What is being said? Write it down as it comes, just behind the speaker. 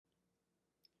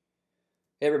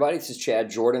Hey everybody, this is Chad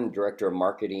Jordan, Director of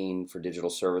Marketing for Digital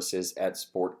Services at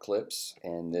Sport Clips,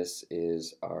 and this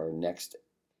is our next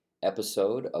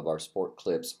episode of our Sport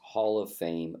Clips Hall of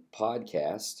Fame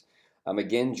podcast. I'm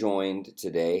again joined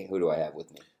today. Who do I have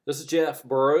with me? This is Jeff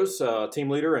Burrows,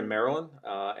 team leader in Maryland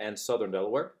and Southern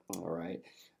Delaware. All right.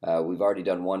 We've already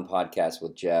done one podcast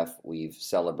with Jeff. We've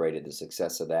celebrated the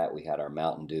success of that. We had our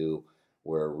Mountain Dew.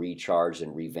 We're recharged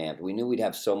and revamped. We knew we'd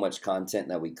have so much content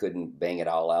that we couldn't bang it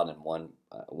all out in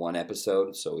one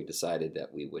episode, so we decided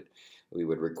that we would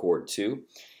record two.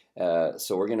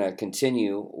 So we're going to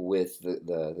continue with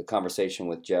the conversation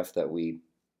with Jeff that we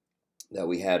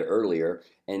had earlier.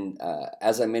 And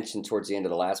as I mentioned towards the end of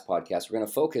the last podcast, we're going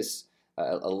to focus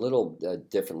a little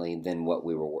differently than what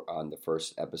we were on the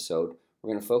first episode.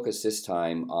 We're going to focus this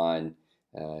time on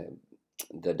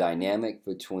the dynamic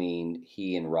between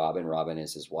he and Robin. Robin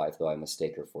is his wife, though I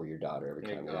mistake her for your daughter every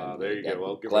time. There you go.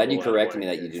 Well, glad you corrected me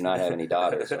that you do not have any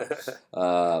daughters.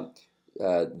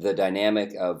 The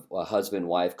dynamic of a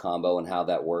husband-wife combo and how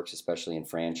that works, especially in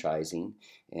franchising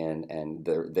and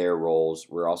their roles.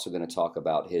 We're also going to talk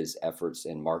about his efforts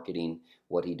in marketing,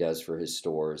 what he does for his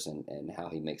stores, and how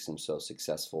he makes them so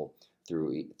successful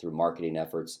through marketing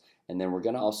efforts. And then we're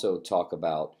going to also talk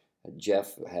about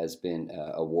Jeff has been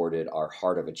awarded our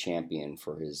Heart of a Champion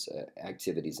for his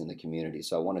activities in the community.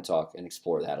 So I want to talk and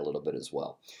explore that a little bit as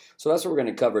well. So that's what we're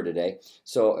going to cover today.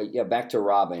 So back to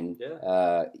Robin.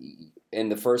 Yeah. In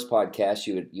the first podcast,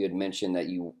 you had mentioned that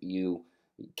you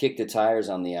kicked the tires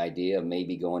on the idea of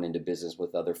maybe going into business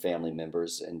with other family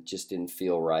members and just didn't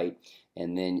feel right.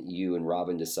 And then you and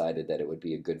Robin decided that it would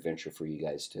be a good venture for you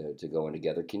guys to go in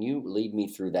together. Can you lead me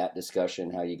through that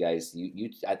discussion? How you guys,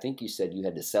 I think you said you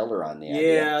had to sell her on the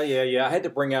idea. Yeah. I had to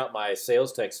bring out my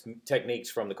sales techniques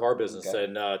from the car business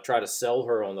and try to sell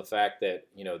her on the fact that,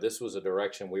 this was a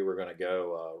direction we were going to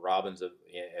go. Robin's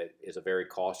is a very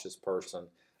cautious person.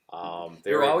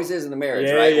 There always is in the marriage,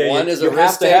 yeah, right? Yeah, one is a you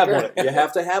risk have to have taker. one. You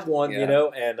have to have one,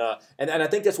 Yeah. and I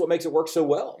think that's what makes it work so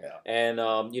well. Yeah. And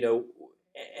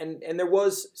and there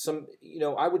was some,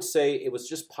 I would say it was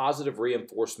just positive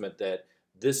reinforcement that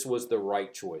this was the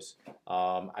right choice.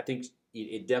 I think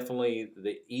it definitely,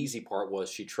 the easy part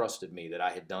was she trusted me that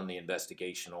I had done the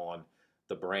investigation on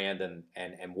the brand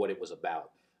and what it was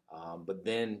about. But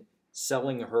then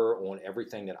selling her on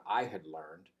everything that I had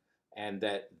learned, and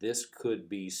that this could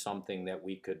be something that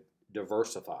we could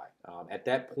diversify. At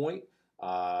that point,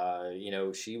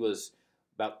 she was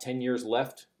about 10 years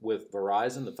left with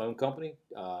Verizon, the phone company,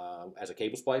 as a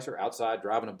cable splicer, outside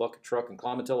driving a bucket truck and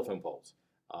climbing telephone poles.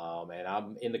 And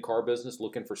I'm in the car business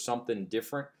looking for something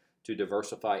different to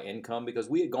diversify income, because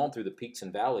we had gone through the peaks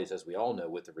and valleys, as we all know,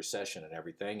 with the recession and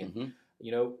everything. And,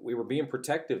 we were being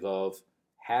protective of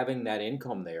having that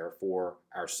income there for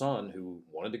our son, who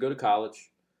wanted to go to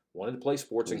college, wanted to play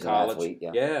sports in college. Athlete,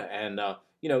 and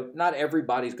not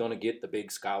everybody's going to get the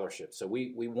big scholarship, so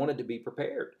we wanted to be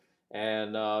prepared.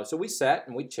 And so we sat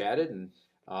and we chatted, and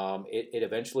it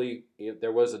eventually,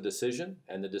 there was a decision,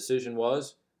 and the decision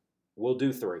was, we'll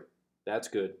do 3. That's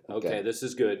good. Okay, this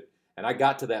is good. And I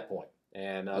got to that point.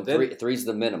 And then three's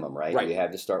the minimum, right? Right. You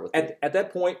have to start with at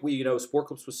that point, we Sport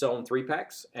Clips was selling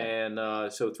 3-packs, and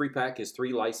so 3-pack is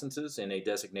 3 licenses in a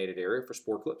designated area for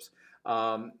Sport Clips,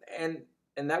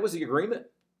 and that was the agreement.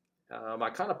 I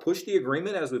kind of pushed the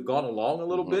agreement as we've gone along a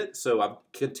little bit, so I've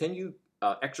continued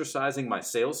exercising my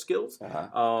sales skills,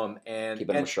 and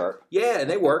keeping them sharp. Yeah, and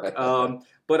they work.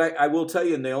 But I will tell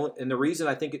you, and the reason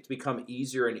I think it's become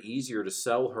easier and easier to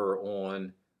sell her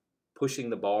on pushing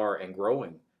the bar and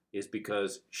growing is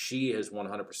because she has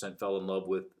 100% fell in love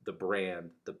with the brand,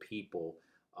 the people,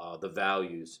 the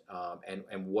values,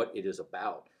 and what it is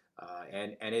about,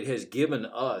 and it has given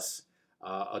us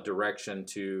a direction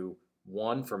to,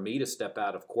 one, for me to step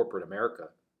out of corporate America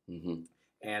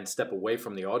and step away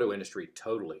from the auto industry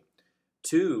totally.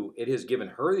 2, it has given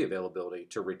her the availability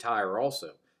to retire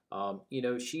also.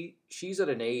 She's at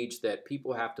an age that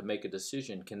people have to make a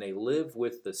decision. Can they live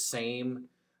with the same,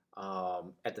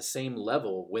 at the same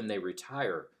level when they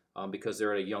retire, because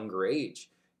they're at a younger age?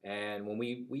 And when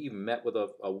we even met with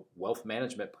a wealth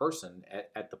management person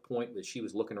at the point that she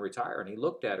was looking to retire, and he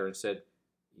looked at her and said,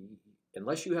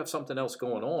 unless you have something else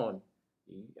going on,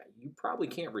 you probably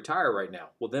can't retire right now.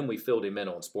 Well, then we filled him in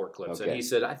on Sport Clips, and he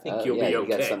said, I think you'll be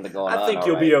okay. You got something going on. I think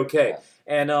you'll be okay.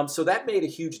 Yeah. And so that made a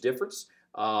huge difference.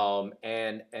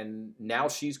 And now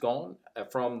she's gone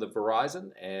from the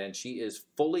Verizon, and she is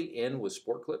fully in with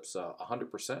Sport Clips,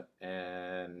 100%.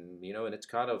 And and it's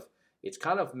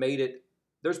kind of made it.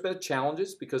 There's been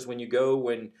challenges, because when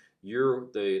you're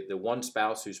the one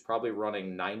spouse who's probably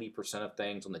running 90% of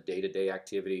things on the day-to-day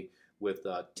activity, with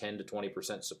 10 to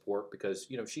 20% support because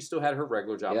she still had her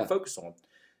regular job Yeah. to focus on.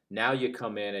 Now you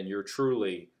come in and you're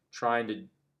truly trying to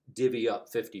divvy up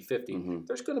 50-50. Mm-hmm.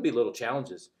 There's going to be little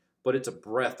challenges, but it's a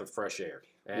breath of fresh air.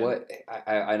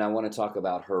 And I want to talk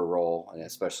about her role, and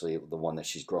especially the one that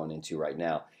she's grown into right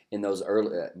now. In those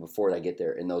early, before I get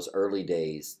there, in those early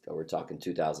days, we're talking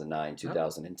 2009,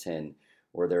 2010.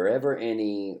 Were there ever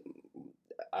any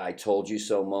 "I told you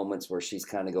so" moments where she's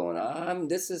kind of going, I'm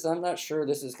not sure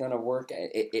this is going to work"?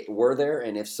 Were there,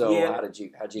 and if so, Yeah.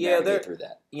 how'd you navigate through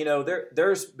that?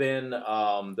 There's been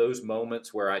those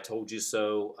moments where I told you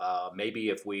so. Maybe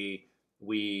if we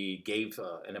gave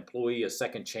an employee a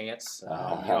second chance.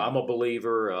 I'm a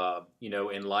believer,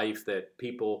 in life that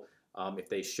people,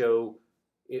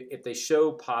 if they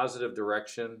show positive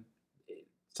direction,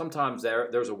 sometimes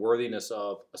there's a worthiness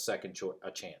of a second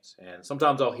a chance. And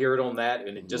sometimes I'll hear it on that,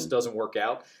 and it just doesn't work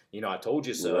out. I told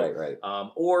you so. Right.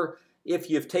 Or if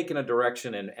you've taken a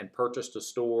direction and purchased a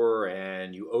store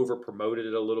and you over promoted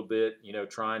it a little bit,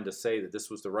 trying to say that this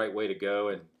was the right way to go,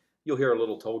 and you'll hear a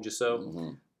little "told you so." Mm-hmm.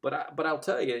 But I'll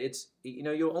tell you, it's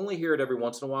you'll only hear it every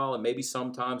once in a while, and maybe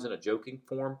sometimes in a joking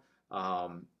form.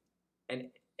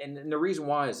 And the reason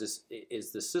why is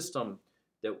the system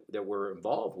that we're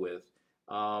involved with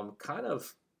kind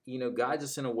of guides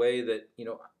us in a way that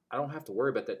I don't have to worry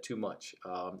about that too much.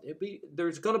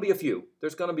 There's going to be a few.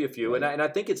 Right. And I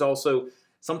think it's also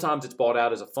sometimes it's bought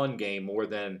out as a fun game more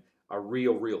than a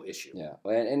real issue. Yeah,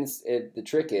 and the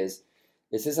trick is,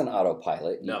 this isn't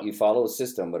autopilot. No. You follow a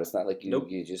system, but it's not like you Nope.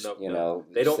 you just Nope.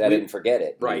 They don't set it and forget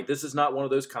it. Right. This is not one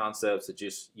of those concepts that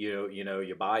just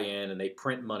you buy in and they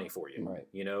print money for you. Right.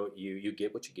 You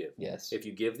get what you give. Yes. If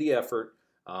you give the effort,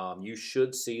 you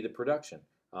should see the production.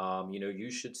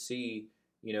 You should see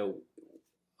a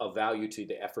value to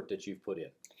the effort that you've put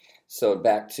in. So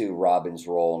back to Robin's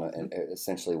role and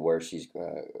essentially where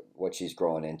what she's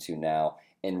growing into now.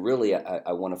 And really,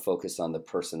 I want to focus on the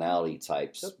personality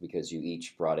types because you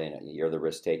each brought in. You're the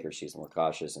risk taker. She's more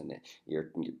cautious, and you're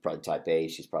probably type A.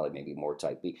 She's probably maybe more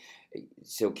type B.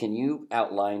 So can you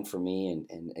outline for me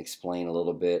and explain a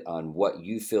little bit on what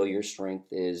you feel your strength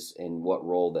is and what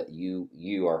role that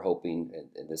you are hoping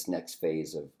in this next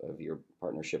phase of your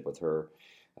partnership with her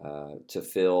to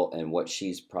fill, and what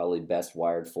she's probably best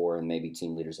wired for, and maybe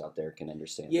team leaders out there can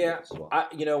understand. Yeah, as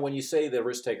well. When you say the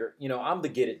risk taker, I'm the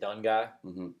get it done guy.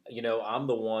 Mm-hmm. I'm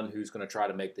the one who's going to try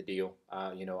to make the deal.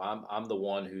 I'm the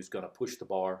one who's going to push the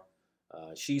bar.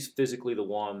 She's physically the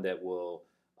one that will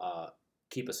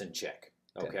keep us in check.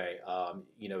 Okay.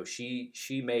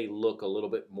 She may look a little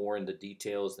bit more into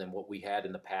details than what we had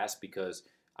in the past because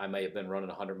I may have been running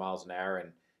 100 miles an hour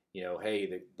and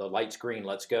hey, the light's green,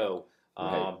 let's go.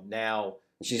 Right. Now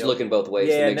she's looking both ways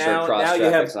yeah, to make sure cross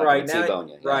traffic's not going to T-bone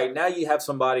you. Right, now you have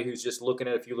somebody who's just looking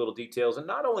at a few little details, and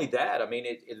not only that, I mean,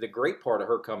 the great part of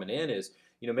her coming in is,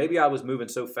 maybe I was moving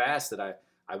so fast that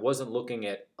I wasn't looking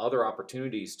at other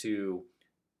opportunities to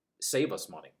save us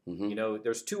money. Mm-hmm.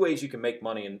 There's two ways you can make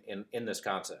money in this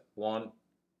concept. One,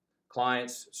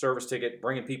 clients, service ticket,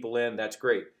 bringing people in, that's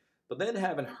great. But then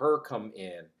having her come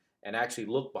in and actually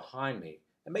look behind me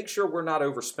and make sure we're not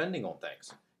overspending on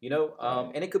things.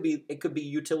 And it could be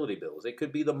utility bills. It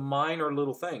could be the minor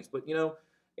little things. But and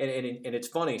it's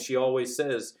funny. She always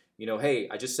says, hey,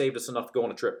 I just saved us enough to go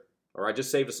on a trip, or I just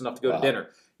saved us enough to go to dinner.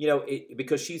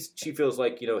 Because she feels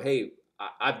like hey,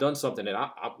 I've done something, and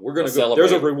we're gonna go.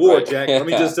 There's a reward, Jack. Let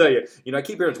me just tell you. I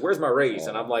keep hearing, "Where's my raise?"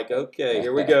 And I'm like, "Okay,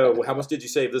 here we go. How much did you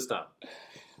save this time?"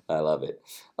 I love it.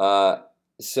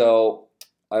 So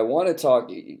I want to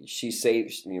talk. She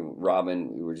saves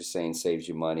Robin. We were just saying saves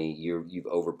you money. You've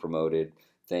over promoted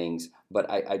things, but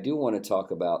I do want to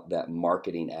talk about that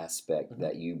marketing aspect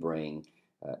that you bring.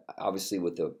 Obviously,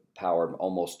 with the power of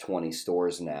almost 20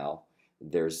 stores now,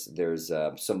 there's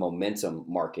some momentum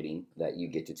marketing that you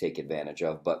get to take advantage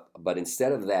of. But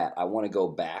instead of that, I want to go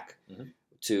back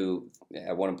to.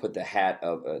 I want to put the hat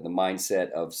of the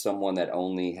mindset of someone that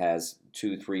only has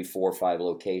 2, 3, 4, 5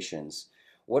 locations.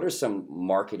 What are some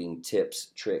marketing tips,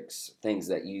 tricks, things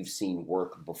that you've seen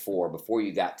work before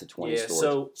you got to 20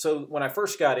 stores? So when I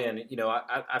first got in,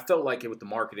 I felt like with the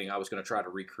marketing, I was going to try to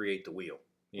recreate the wheel.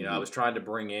 I was trying to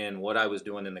bring in what I was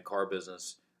doing in the car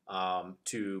business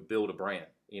to build a brand.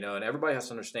 And everybody has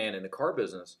to understand in the car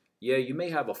business, you may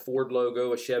have a Ford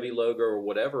logo, a Chevy logo, or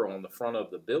whatever on the front of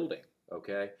the building,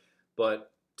 okay?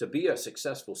 But to be a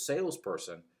successful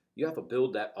salesperson, you have to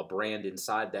build a brand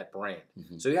inside that brand.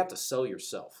 So you have to sell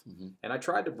yourself. And I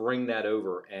tried to bring that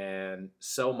over and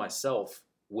sell myself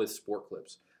with Sport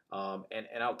Clips. And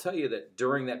I'll tell you that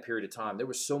during that period of time, there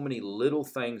were so many little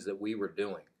things that we were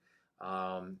doing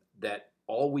that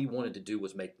all we wanted to do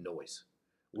was make noise.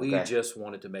 We Okay. just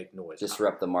wanted to make noise.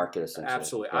 Disrupt the market essentially.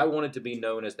 Absolutely. Yeah. I wanted to be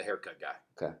known as the haircut guy.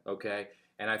 Okay. Okay.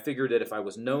 And I figured that if I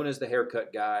was known as the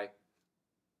haircut guy,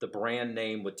 the brand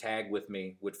name would tag with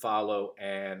me, would follow,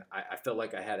 and I felt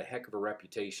like I had a heck of a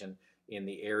reputation in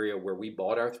the area where we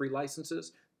bought our 3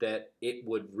 licenses that it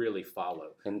would really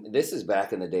follow. And this is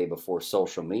back in the day before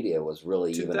social media was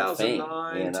really even a thing.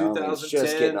 2009, It's just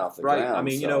getting 2010, off the right? ground. I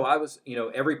mean, so. I was,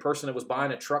 every person that was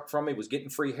buying a truck from me was getting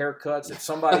free haircuts. If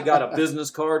somebody got a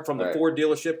business card from the Right. Ford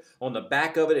dealership, on the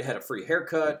back of it, it had a free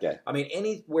haircut. Okay. I mean,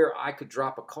 anywhere I could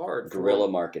drop a card, Guerrilla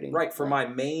marketing. right, for my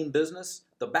main business,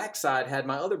 the backside had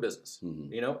my other business.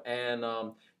 Mhm.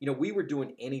 And we were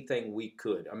doing anything we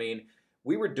could. I mean,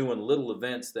 we were doing little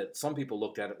events that some people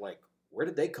looked at it like, where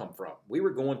did they come from? We were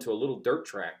going to a little dirt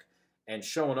track and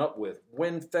showing up with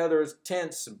wind feathers,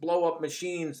 tents, and blow up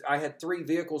machines. I had 3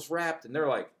 vehicles wrapped, and they're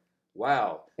like,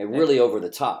 "Wow!" And really over the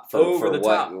top. Over the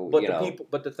what, top.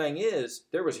 But the thing is,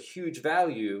 there was a huge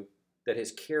value that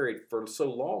has carried for so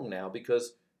long now,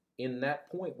 because in that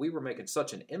point we were making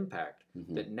such an impact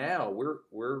that now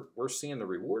we're seeing the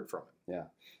reward from it. Yeah.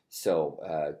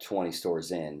 So 20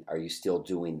 stores in, are you still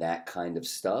doing that kind of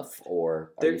stuff,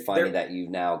 or are you finding that you've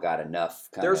now got enough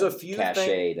there's a few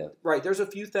cachet to... Right, there's a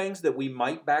few things that we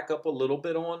might back up a little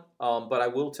bit on, but I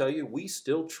will tell you, we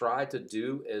still try to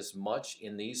do as much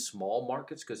in these small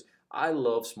markets, because I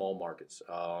love small markets.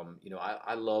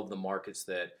 I love the markets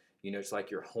that, it's like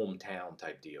your hometown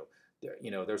type deal.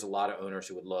 There's a lot of owners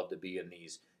who would love to be in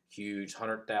these huge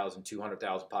 100,000,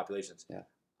 200,000 populations. Yeah.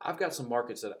 I've got some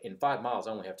markets that in 5 miles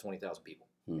I only have 20,000 people.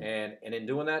 And in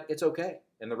doing that, it's okay.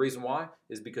 And the reason why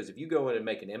is because if you go in and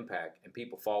make an impact and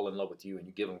people fall in love with you and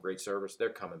you give them great service, they're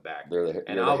coming back.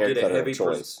 I'll get a heavy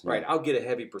choice. Right, I'll get a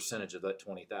heavy percentage of that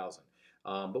 20,000.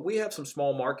 But we have some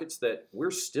small markets that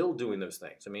we're still doing those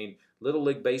things. I mean, Little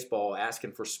League Baseball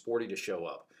asking for Sporty to show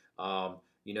up.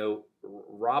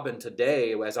 Robin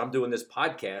today, as I'm doing this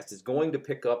podcast, is going to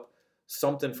pick up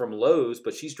something from Lowe's,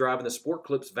 but she's driving the Sport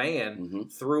Clips van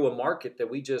through a market that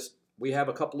we have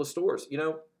a couple of stores.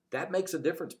 That makes a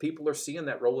difference. People are seeing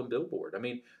that rolling billboard. I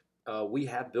mean, we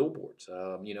have billboards,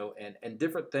 and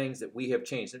different things that we have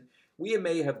changed. And we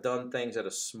may have done things at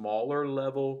a smaller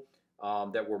level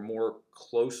that were more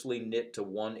closely knit to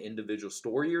one individual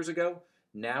store years ago.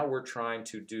 Now we're trying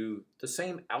to do the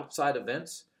same outside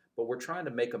events, but we're trying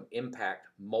to make them impact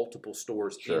multiple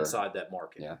stores inside that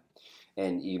market. Yeah.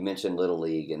 And you mentioned Little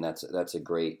League, and that's a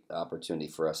great opportunity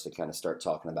for us to kind of start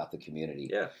talking about the community.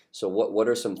 Yeah. So what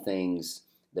are some things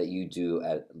that you do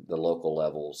at the local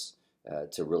levels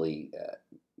to really?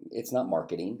 It's not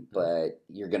marketing, but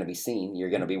you're going to be seen. You're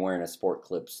going to be wearing a Sport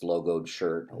Clips logoed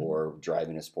shirt or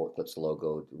driving a Sport Clips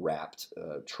logoed wrapped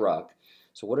truck.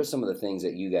 So what are some of the things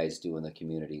that you guys do in the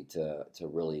community to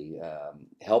really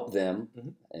help them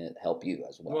and help you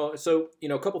as well? Well, so,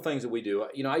 a couple things that we do.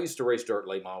 I used to race dirt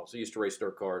late models. I used to race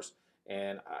dirt cars,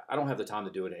 and I don't have the time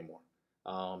to do it anymore.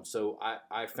 So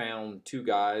I found 2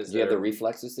 guys. Do you have the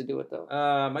reflexes to do it, though?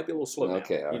 Might be a little slow now.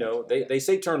 Okay. All right. They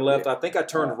say turn left. I think I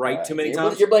turned right too many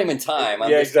times. You're blaming time.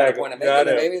 I'm just exactly. Kind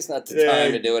of maybe it's not the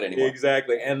time to do it anymore.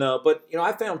 Exactly. And but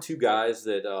I found 2 guys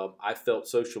that I felt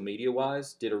social media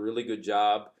wise did a really good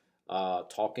job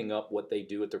talking up what they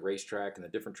do at the racetrack and the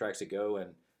different tracks that go,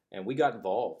 and we got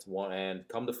involved. And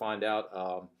come to find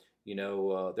out,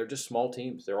 they're just small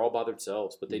teams. They're all by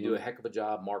themselves, but they do a heck of a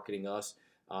job marketing us.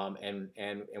 And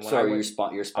when you're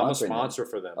sponsoring I'm a sponsor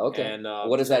for them. Okay. And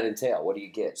what does that entail? What do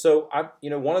you get? So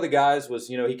one of the guys was,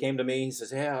 he came to me. He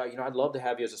says, "Yeah, I'd love to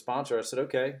have you as a sponsor." I said,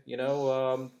 "Okay,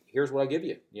 here's what I give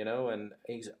you." And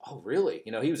he said, "Oh, really?"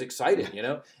 He was excited.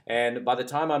 And by the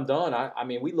time I'm done, I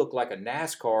mean, we look like a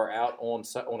NASCAR out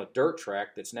on a dirt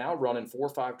track that's now running 4 or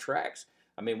 5 tracks.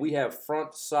 I mean, we have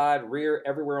front, side, rear,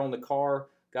 everywhere on the car.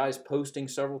 Guys posting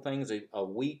several things a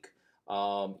week.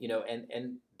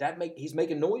 And he's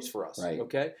making noise for us. Right.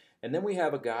 Okay. And then we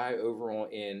have a guy over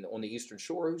on the Eastern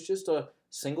Shore who's just a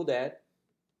single dad,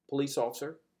 police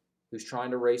officer, who's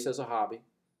trying to race as a hobby.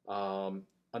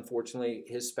 Unfortunately,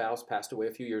 his spouse passed away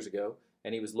a few years ago,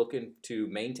 and he was looking to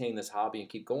maintain this hobby and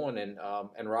keep going.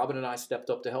 And Robin and I stepped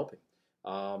up to help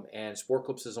him. And Sport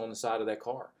Clips is on the side of that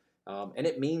car. And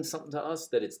it means something to us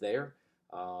that it's there.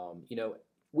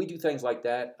 We do things like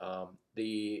that.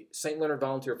 The St. Leonard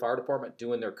Volunteer Fire Department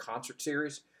doing their concert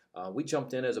series, we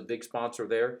jumped in as a big sponsor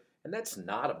there, and that's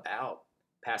not about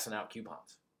passing out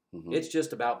coupons. It's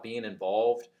just about being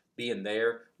involved, being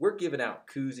there. We're giving out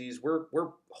koozies. We're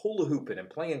hula hooping and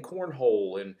playing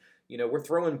cornhole, and we're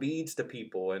throwing beads to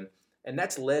people, and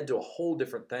that's led to a whole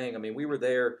different thing. I mean, we were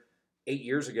there 8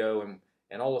 years ago,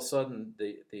 and all of a sudden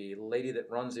the lady that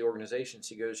runs the organization,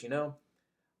 she goes,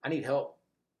 "I need help.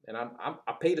 and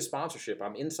I paid a sponsorship.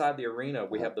 I'm inside the arena.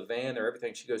 We have the van there,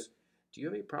 everything. She goes, "Do you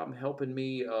have any problem helping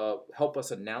me help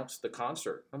us announce the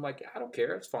concert?" I'm like, "I don't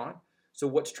care. It's fine." So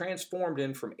what's transformed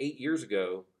in from 8 years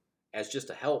ago as just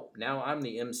a help. Now I'm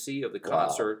the MC of the Wow.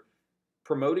 concert,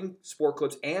 promoting Sport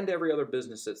Clips and every other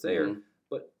business that's there. Hmm.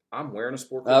 But I'm wearing a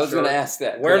Sport I Clips was going to shirt. ask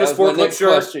that. Wearing a That was my Sport Clips next shirt.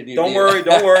 question. Don't worry,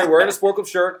 don't worry. Wearing a Sport Clips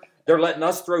shirt. They're letting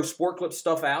us throw Sport Clips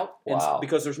stuff out, and Wow.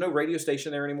 because there's no radio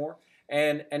station there anymore.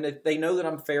 And they know that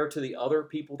I'm fair to the other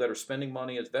people that are spending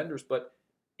money as vendors, but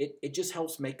it just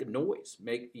helps make a noise,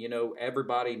 make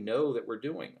everybody know that we're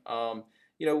doing.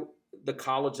 The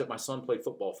college that my son played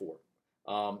football for,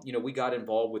 we got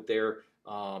involved with their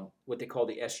what they call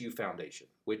the SU Foundation,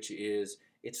 which is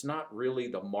it's not really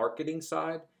the marketing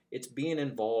side. It's being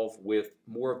involved with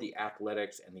more of the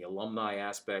athletics and the alumni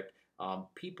aspect,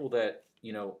 people that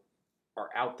are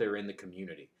out there in the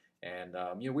community. And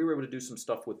we were able to do some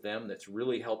stuff with them that's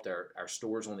really helped our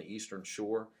stores on the Eastern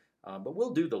Shore. But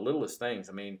we'll do the littlest things.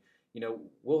 I mean,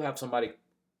 we'll have somebody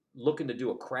looking to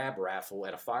do a crab raffle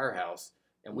at a firehouse,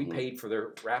 and we Mhm. paid for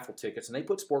their raffle tickets, and they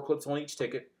put Sport Clips on each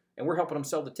ticket, and we're helping them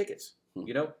sell the tickets.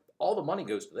 Mhm. All the money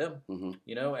goes to them. Mhm.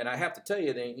 And I have to tell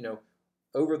you that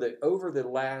over the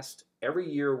last every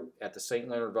year at the St.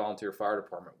 Leonard Volunteer Fire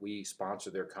Department, we sponsor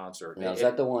their concert. Now, is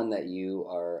that the one that you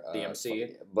are the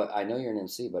MC? But I know you're an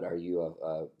MC, but are you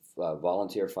a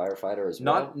volunteer firefighter as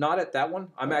well? Not at that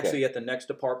one. I'm Okay. actually at the next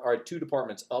department, or 2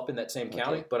 departments up in that same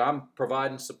county, Okay. but I'm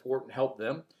providing support and help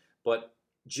them. But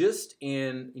just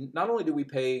not only do we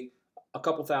pay a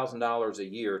couple $1,000s a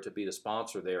year to be the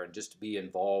sponsor there and just to be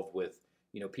involved with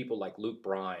people like Luke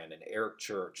Bryan and Eric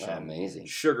Church Oh, and amazing.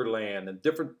 Sugarland and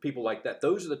different people like that.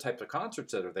 Those are the types of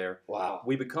concerts that are there. Wow.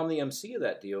 We become the MC of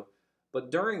that deal. But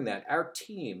during that, our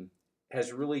team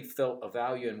has really felt a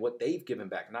value in what they've given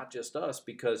back, not just us,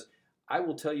 because I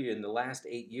will tell you in the last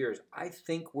 8 years, I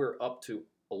think we're up to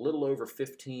a little over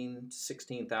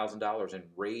 $16,000 in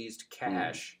raised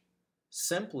cash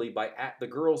simply by the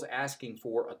girls asking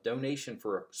for a donation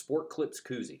for a Sport Clips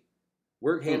koozie.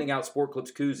 We're handing out Sport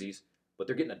Clips koozies, but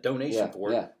they're getting a donation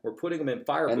for it. Yeah. We're putting them in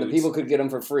fire And boots. the people could get them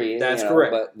for free. That's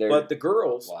correct. But the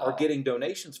girls Wow. are getting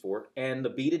donations for it, and the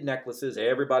beaded necklaces.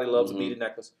 Everybody loves Mhm. a beaded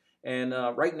necklace. And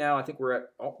right now, I think we're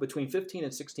at between 15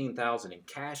 and 16,000 in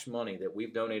cash money that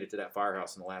we've donated to that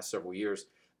firehouse in the last several years.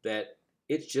 That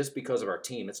it's just because of our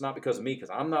team. It's not because of me,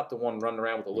 because I'm not the one running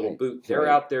around with a little Right. boot. They're Right.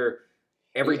 out there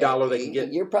every dollar they can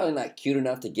get. You're probably not cute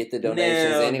enough to get the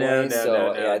donations anyway,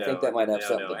 so I think that might have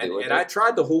something to do with and it. I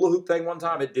tried the hula hoop thing one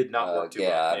time. It did not work too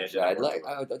well. Yeah, It did not I'd work like.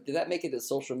 too well. Did that make it to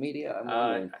social media? I'm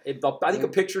wondering. I think a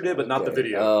picture did, but not the Okay.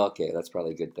 video. Oh, okay, that's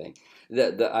probably a good thing.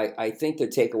 I think the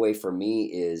takeaway for me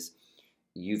is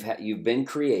you've been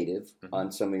creative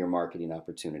on some of your marketing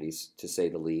opportunities, to say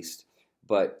the least,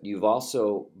 but you've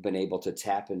also been able to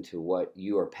tap into what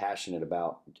you are passionate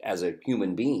about as a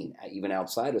human being, even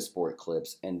outside of Sport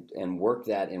Clips, and work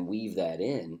that and weave that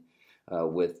in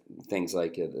with things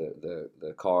like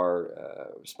the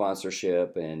car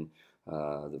sponsorship and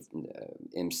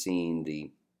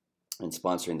emceeing and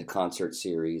sponsoring the concert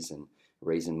series and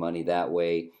raising money that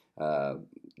way.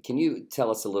 Can you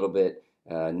tell us a little bit?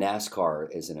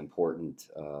 NASCAR is an important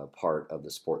part of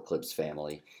the Sport Clips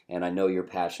family, and I know you're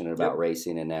passionate about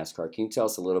racing and NASCAR. Can you tell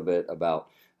us a little bit about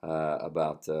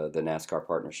the NASCAR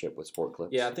partnership with Sport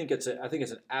Clips? Yeah, I think it's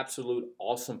an absolute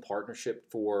awesome partnership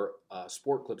for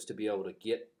Sport Clips to be able to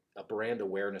get a brand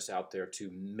awareness out there to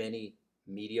many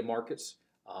media markets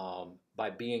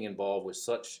by being involved with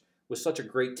such a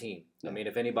great team. Yeah. I mean,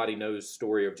 if anybody knows the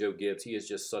story of Joe Gibbs, he is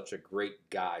just such a great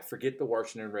guy. Forget the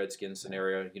Washington Redskins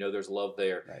scenario. There's love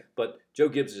there. Right. But Joe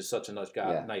Gibbs is such a nice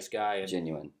guy. Yeah. Nice guy. And,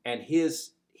 Genuine. And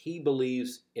he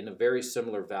believes in a very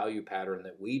similar value pattern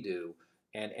that we do.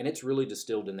 And it's really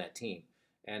distilled in that team.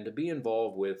 And to be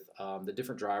involved with the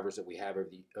different drivers that we have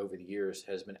over the years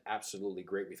has been absolutely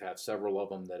great. We've had several of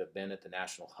them that have been at the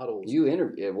national huddles.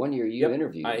 One year you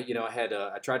interviewed.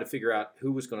 I tried to figure out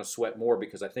who was going to sweat more,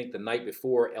 because I think the night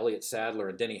before Elliott Sadler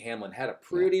and Denny Hamlin had a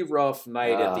pretty rough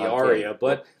night at the Aria.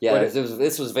 But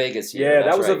this was Vegas year. Yeah,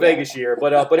 that was a Vegas year.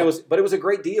 But it was a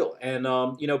great deal. And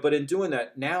but in doing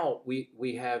that, now we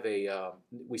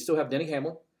still have Denny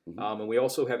Hamlin. And we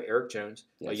also have Eric Jones,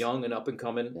 a young and up and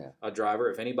coming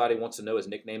driver. If anybody wants to know his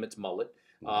nickname, it's Mullet.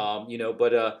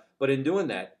 But in doing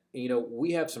that,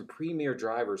 we have some premier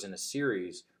drivers in a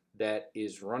series that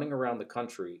is running around the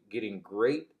country, getting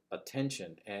great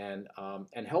attention and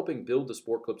helping build the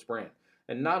Sport Clips brand.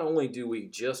 And not only do we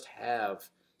just have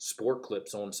Sport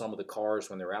Clips on some of the cars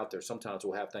when they're out there, sometimes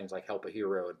we'll have things like Help a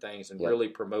Hero and things, and really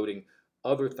promoting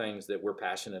other things that we're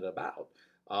passionate about.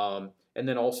 And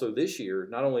then also this year,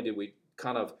 not only did we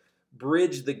kind of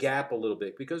bridge the gap a little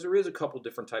bit, because there is a couple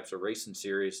different types of racing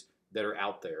series that are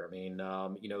out there. I mean,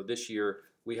 this year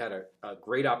we had a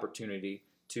great opportunity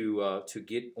to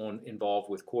get involved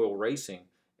with Coil Racing,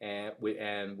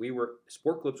 and we were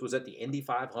Sport Clips was at the Indy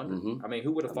 500. Mm-hmm. I mean,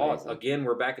 who would have thought? Amazing. Again,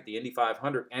 we're back at the Indy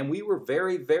 500, and we were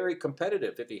very, very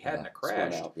competitive. If he hadn't have Spun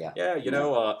crashed, out, yeah.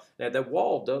 that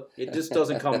wall, it just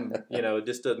doesn't come, it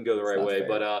just doesn't go the right way.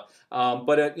 Fair.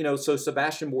 But so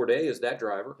Sebastian Bourdais is that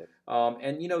driver, Yep.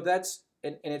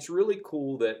 and it's really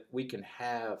cool that we can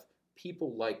have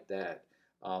people like that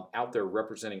out there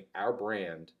representing our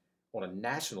brand on a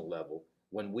national level,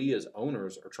 when we as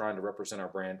owners are trying to represent our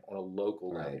brand on a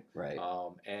local level. Right.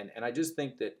 And I just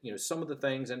think that some of the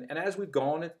things, and as we've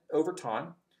gone over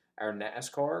time, our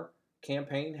NASCAR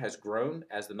campaign has grown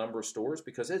as the number of stores,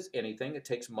 because it's anything, it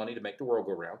takes money to make the world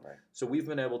go round. Right. So we've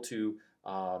been able to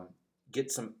get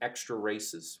some extra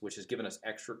races, which has given us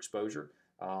extra exposure,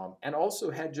 and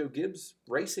also had Joe Gibbs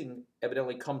Racing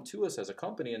evidently come to us as a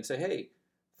company and say, hey,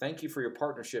 thank you for your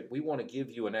partnership. We want to give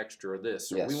you an extra of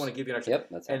this, or Yes. we want to give you an extra. Yep,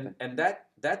 that's happened. And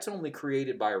that's only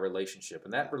created by a relationship,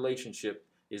 and that relationship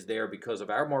is there because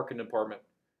of our marketing department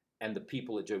and the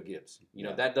people at Joe Gibbs.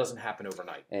 That doesn't happen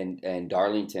overnight. And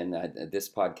Darlington, this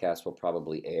podcast will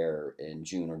probably air in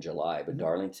June or July, but Mhm.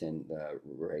 Darlington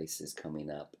race is coming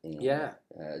up.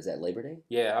 Is that Labor Day?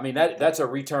 Yeah, I mean that's a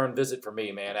return visit for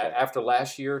me, man. Okay. After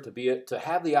last year, to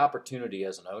have the opportunity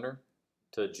as an owner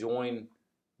to join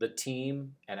the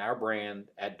team and our brand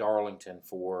at Darlington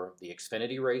for the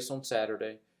Xfinity race on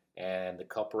Saturday and the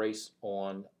Cup race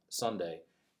on Sunday,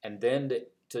 and then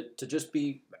to just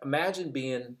imagine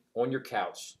being on your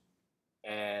couch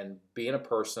and being a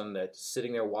person that's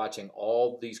sitting there watching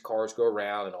all these cars go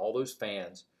around and all those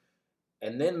fans,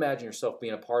 and then imagine yourself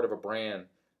being a part of a brand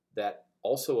that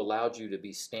also allowed you to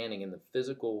be standing in the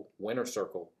physical winner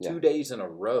circle 2 days in a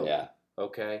row. Yeah.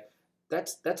 Okay.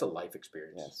 That's a life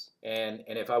experience. Yes.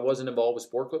 And if I wasn't involved with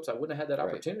Sport Clips, I wouldn't have had that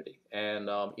Right. opportunity. And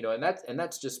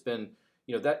that's just been,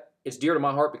 that it's dear to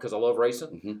my heart because I love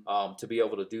racing. Mm-hmm. To be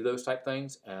able to do those type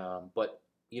things. But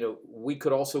we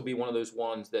could also be one of those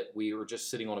ones that we were just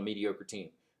sitting on a mediocre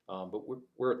team. But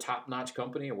we're a top-notch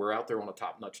company, and we're out there on a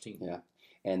top-notch team. Yeah.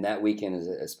 And that weekend is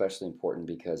especially important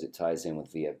because it ties in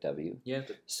with VFW. Yeah.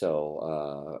 So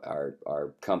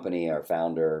our company, our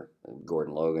founder,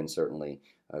 Gordon Logan, certainly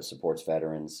supports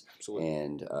veterans. Absolutely.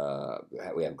 And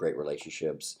we have great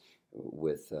relationships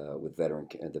with the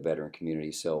veteran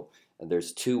community. So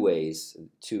there's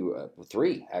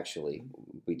three actually,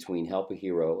 between Help a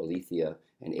Hero, Alethea,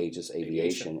 and Aegis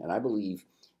Aviation. And I believe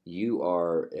you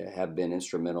have been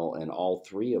instrumental in all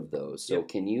three of those. So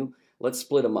let's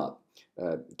split them up.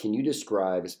 Can you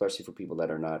describe, especially for people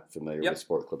that are not familiar with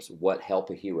Sport Clips, what Help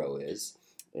a Hero is,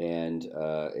 and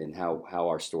how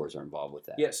our stores are involved with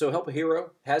that? Yeah, so Help a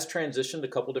Hero has transitioned a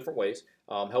couple different ways.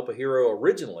 Help a Hero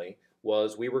originally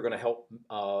was we were going to help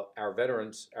our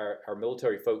veterans, our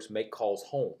military folks, make calls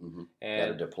home. Mm-hmm. And that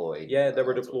are deployed. Yeah, that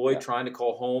were deployed, trying to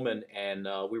call home, and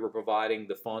we were providing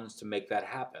the funds to make that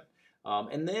happen.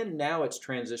 And then now it's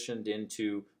transitioned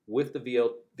into, with the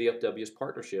VFW's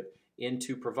partnership,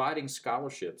 into providing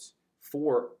scholarships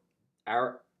for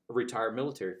our retired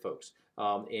military folks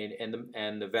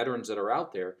and the veterans that are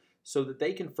out there, so that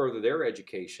they can further their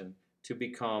education to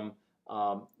become,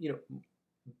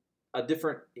 a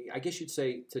different, I guess you'd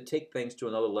say, to take things to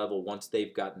another level once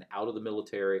they've gotten out of the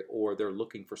military or they're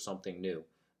looking for something new.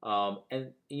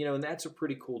 And that's a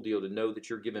pretty cool deal to know that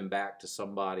you're giving back to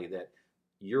somebody that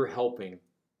you're helping,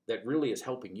 that really is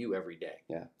helping you every day.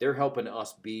 Yeah. They're helping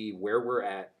us be where we're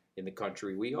at in the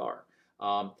country we are.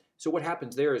 So what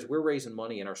happens there is we're raising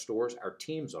money in our stores, our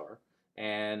teams are,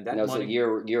 and that money. So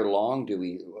year long, do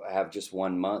we have just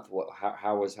 1 month?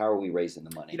 How are we raising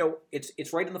the money?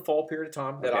 It's right in the fall period of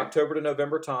time, that October to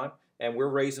November time, and we're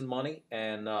raising money.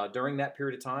 And during that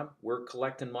period of time, we're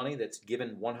collecting money that's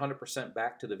given 100%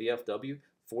 back to the VFW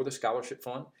for the scholarship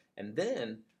fund. And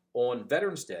then on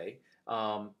Veterans Day,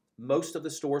 most of the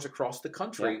stores across the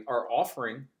country are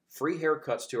offering free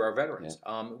haircuts to our veterans.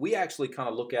 We actually kind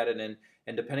of look at it, and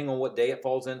depending on what day it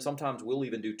falls in, sometimes we'll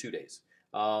even do 2 days.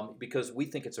 Because we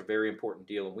think it's a very important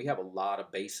deal, and we have a lot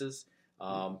of bases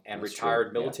and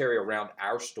retired military around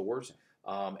our stores,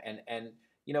 and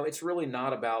it's really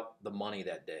not about the money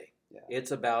that day. Yeah.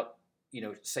 It's about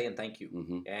saying thank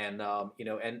you,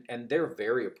 and they're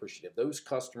very appreciative. Those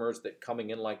customers that coming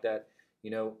in like that,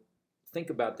 think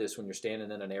about this when you're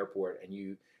standing in an airport and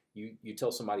you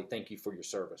tell somebody thank you for your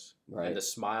service, and the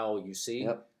smile you see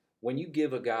when you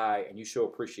give a guy and you show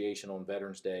appreciation on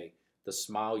Veterans Day. The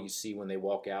smile you see when they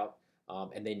walk out,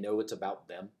 and they know it's about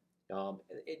them.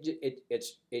 It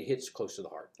hits close to the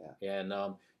heart. Yeah. And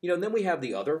and then we have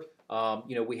the other.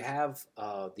 We have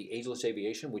the Ageless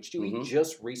Aviation, which we Mhm.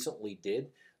 just recently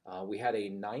did. We had a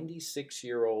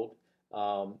 96-year-old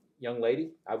young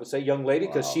lady. I would say young lady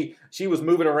because Wow. she was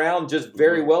moving around just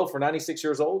very Mhm. well for 96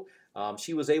 years old.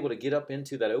 She was able to get up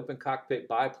into that open cockpit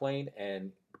biplane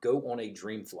and go on a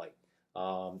dream flight.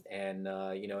 And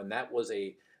that was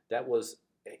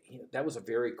that was a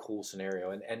very cool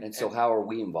scenario. And so, how are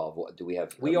we involved? What do we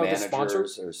have? We are the sponsor.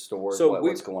 Managers or stores? So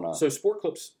What's going on? so Sport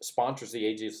Clips sponsors the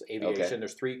Aegis Aviation. Okay.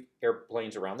 There's 3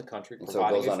 airplanes around the country. And so it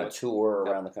goes on a flight. tour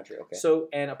Yep. around the country. Okay. So,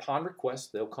 and upon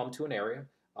request, they'll come to an area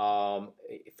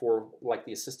for like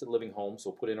the assisted living homes.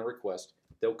 They'll put in a request.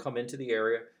 They'll come into the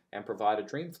area and provide a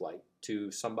dream flight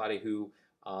to somebody who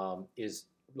is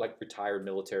like retired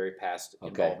military, past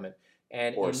involvement,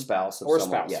 and or a spouse of or a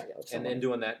someone. spouse. Yeah. Of And someone. then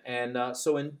doing that, and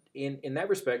so in that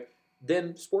respect,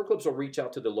 then Sport Clips will reach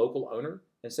out to the local owner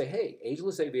and say, "Hey,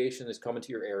 Ageless Aviation is coming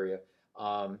to your area.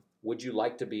 Would you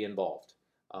like to be involved?"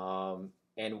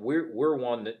 And we're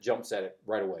one that jumps at it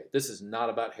right away. This is not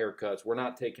about haircuts. We're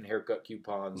not taking haircut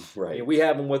coupons. Right. I mean, we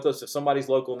have them with us. If somebody's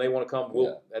local and they want to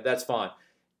come, that's fine.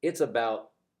 It's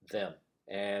about them,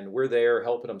 and we're there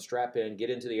helping them strap in, get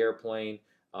into the airplane,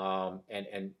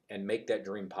 and make that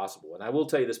dream possible. And I will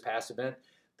tell you, this past event,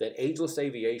 that Ageless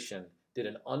Aviation did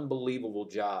an unbelievable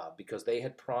job because they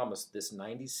had promised this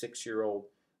 96-year-old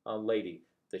lady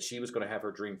that she was going to have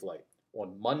her dream flight.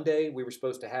 On Monday, we were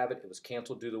supposed to have it. It was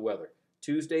canceled due to weather.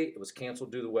 Tuesday, it was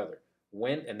canceled due to weather.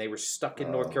 And they were stuck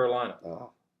in North Carolina.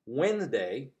 Oh.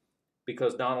 Wednesday,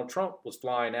 because Donald Trump was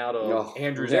flying out of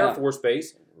Andrews yeah. Air Force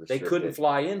Base, they Restricted. couldn't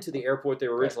fly into the airport they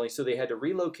were originally, so they had to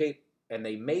relocate, and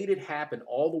they made it happen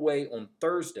all the way on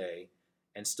Thursday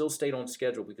and still stayed on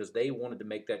schedule because they wanted to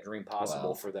make that dream possible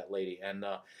Wow. for that lady.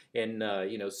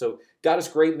 So got us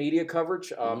great media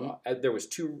coverage. There was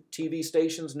 2 TV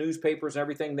stations, newspapers, and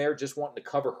everything there just wanting to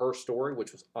cover her story,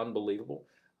 which was unbelievable.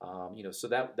 So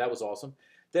that was awesome.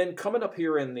 Then coming up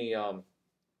here in the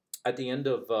at the end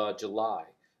of July,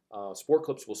 Sport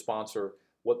Clips will sponsor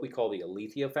what we call the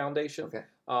Alethea Foundation,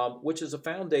 which is a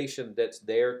foundation that's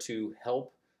there to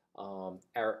help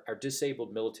our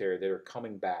disabled military that are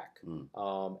coming back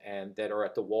and that are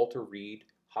at the Walter Reed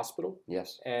Hospital.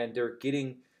 Yes. And they're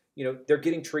getting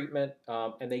treatment,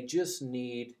 and they just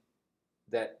need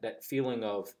that feeling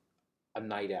of a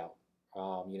night out.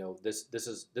 This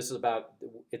is about,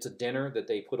 it's a dinner that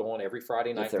they put on every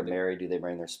Friday night. If they're married, do they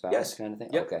bring their spouse? Yes. Kind of thing?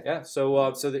 Yep. Okay. Yeah. So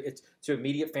it's to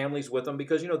immediate families with them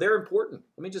because, they're important.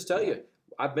 Let me just tell you,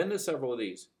 I've been to several of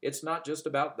these. It's not just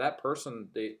about that person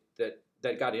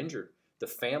that got injured. The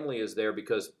family is there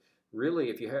because really,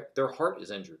 if their heart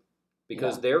is injured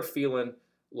because they're feeling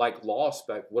like lost.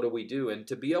 But what do we do? And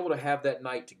to be able to have that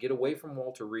night to get away from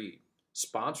Walter Reed,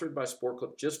 sponsored by Sport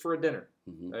Clip, just for a dinner,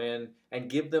 and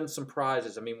give them some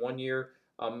prizes. I mean, one year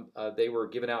they were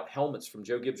giving out helmets from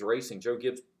Joe Gibbs Racing. Joe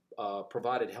Gibbs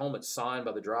provided helmets signed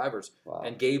by the drivers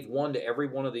and gave one to every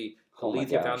one of the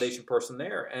Alethea Foundation person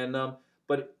there. And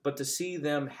but to see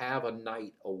them have a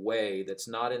night away that's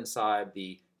not inside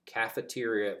the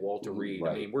cafeteria at Walter Reed.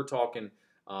 Right. I mean, we're talking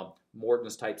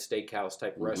Morton's type steakhouse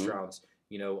type restaurants.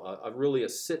 Really a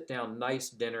sit down, nice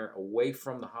dinner away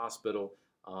from the hospital.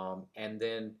 And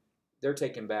then they're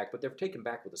taken back, but they're taken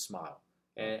back with a smile.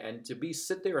 And to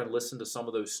sit there and listen to some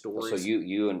of those stories. So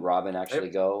you and Robin actually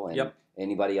go, and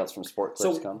anybody else from Sport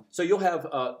Clips come? So you'll have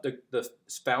the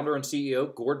founder and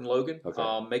CEO, Gordon Logan,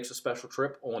 makes a special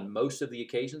trip on most of the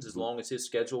occasions as long as his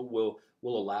schedule will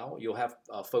allow. You'll have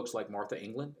folks like Martha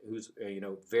England, who's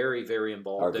very, very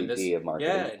involved in this. VP of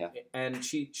marketing. And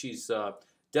she's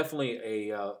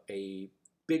definitely a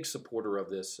big supporter of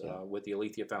this with the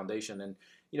Alethea Foundation, and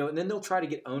then they'll try to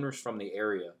get owners from the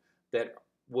area that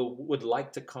would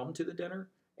like to come to the dinner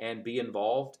and be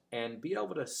involved and be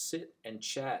able to sit and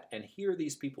chat and hear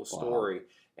these people's story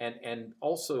and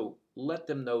also let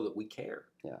them know that we care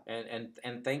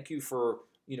and thank you for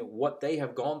what they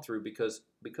have gone through because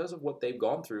of what they've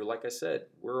gone through. Like I said,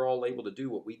 we're all able to do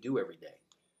what we do every day.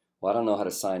 Well, I don't know how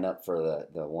to sign up for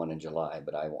the one in July,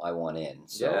 but I want in.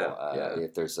 So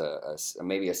if there's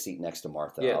maybe a seat next to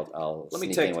Martha, I'll let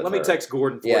me text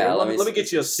Gordon for you. Let me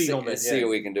get you a seat on this. See what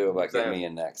we can do about getting me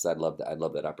in next. I'd love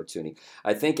that opportunity.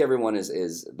 I think everyone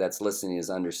is that's listening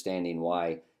is understanding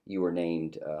why you were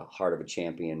named Heart of a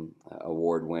Champion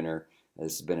award winner.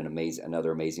 This has been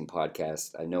another amazing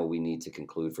podcast. I know we need to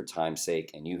conclude for time's sake,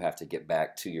 and you have to get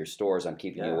back to your stores. I'm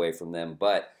keeping you away from them,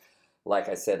 but like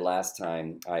I said last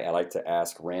time, I like to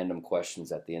ask random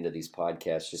questions at the end of these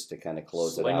podcasts just to kind of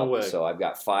close it Sling out. away. So I've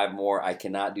got 5 more. I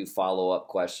cannot do follow-up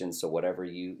questions, so whatever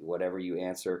you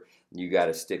answer, you got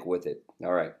to stick with it.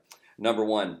 All right. Number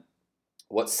 1,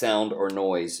 what sound or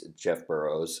noise, Jeff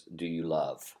Burrows, do you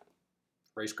love?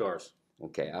 Race cars.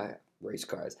 Okay, race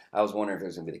cars. I was wondering if it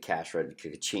was going to be the cash register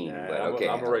ka-ching, Nah, but I'm okay,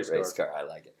 a race car. I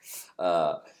like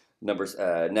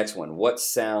it. Next one. What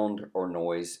sound or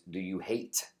noise do you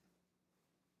hate?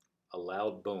 A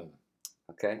loud boom.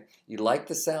 Okay, you like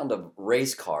the sound of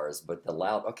race cars, but the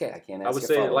loud. Okay, I can't. I Ask would you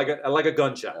say follow-up. like a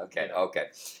gunshot. Okay, you know. okay.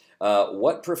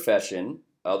 What profession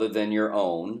other than your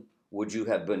own would you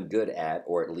have been good at,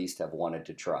 or at least have wanted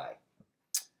to try?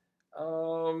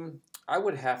 I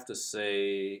would have to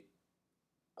say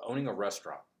owning a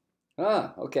restaurant.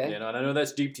 Ah, okay. You know, and I know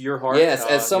that's deep to your heart. Yes, as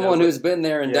you know, someone but- who's been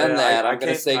there and done Yeah, that, I I'm going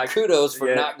to can't- say I- kudos for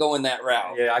yeah. not going that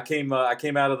route. Yeah, I came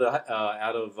out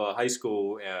of high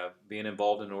school being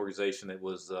involved in an organization that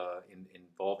was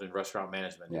involved in restaurant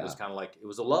management. It was kind of like it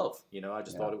was a love. You know, I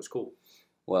just thought it was cool.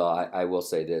 Well, I will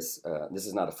say this. This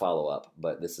is not a follow-up,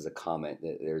 but this is a comment.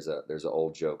 There's an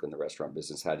old joke in the restaurant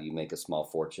business. How do you make a small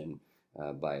fortune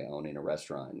by owning a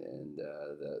restaurant? And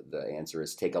the answer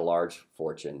is take a large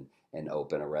fortune and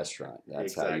open a restaurant.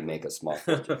 That's how you make a small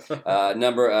fortune.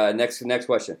 Next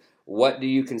question. What do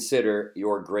you consider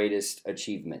your greatest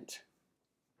achievement?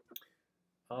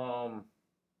 My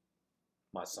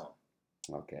son,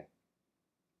 Okay,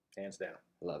 hands down.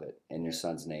 love it. And your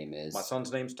son's name is? My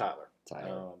son's name's Tyler.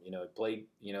 Tyler. He played,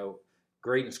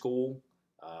 great in school.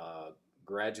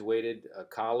 Graduated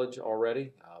college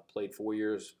already. Played 4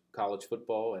 years college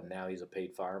football, and now he's a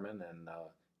paid fireman and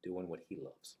doing what he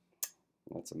loves.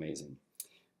 That's amazing.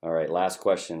 All right, last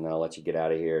question, and I'll let you get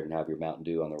out of here and have your Mountain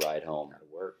Dew on the ride home. That'll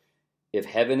work. If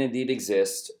heaven indeed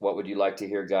exists, what would you like to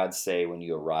hear God say when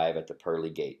you arrive at the pearly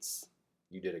gates?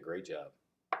 You did a great job.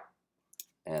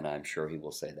 And I'm sure he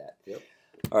will say that. Yep.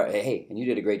 All right, hey, and you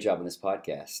did a great job on this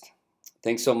podcast.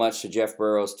 Thanks so much to Jeff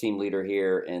Burrows, team leader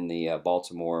here in the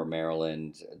Baltimore,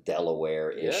 Maryland,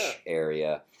 Delaware-ish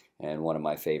area, and one of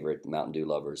my favorite Mountain Dew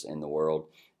lovers in the world.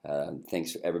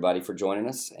 Thanks everybody for joining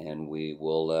us, and we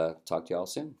will talk to you all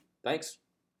soon. Thanks.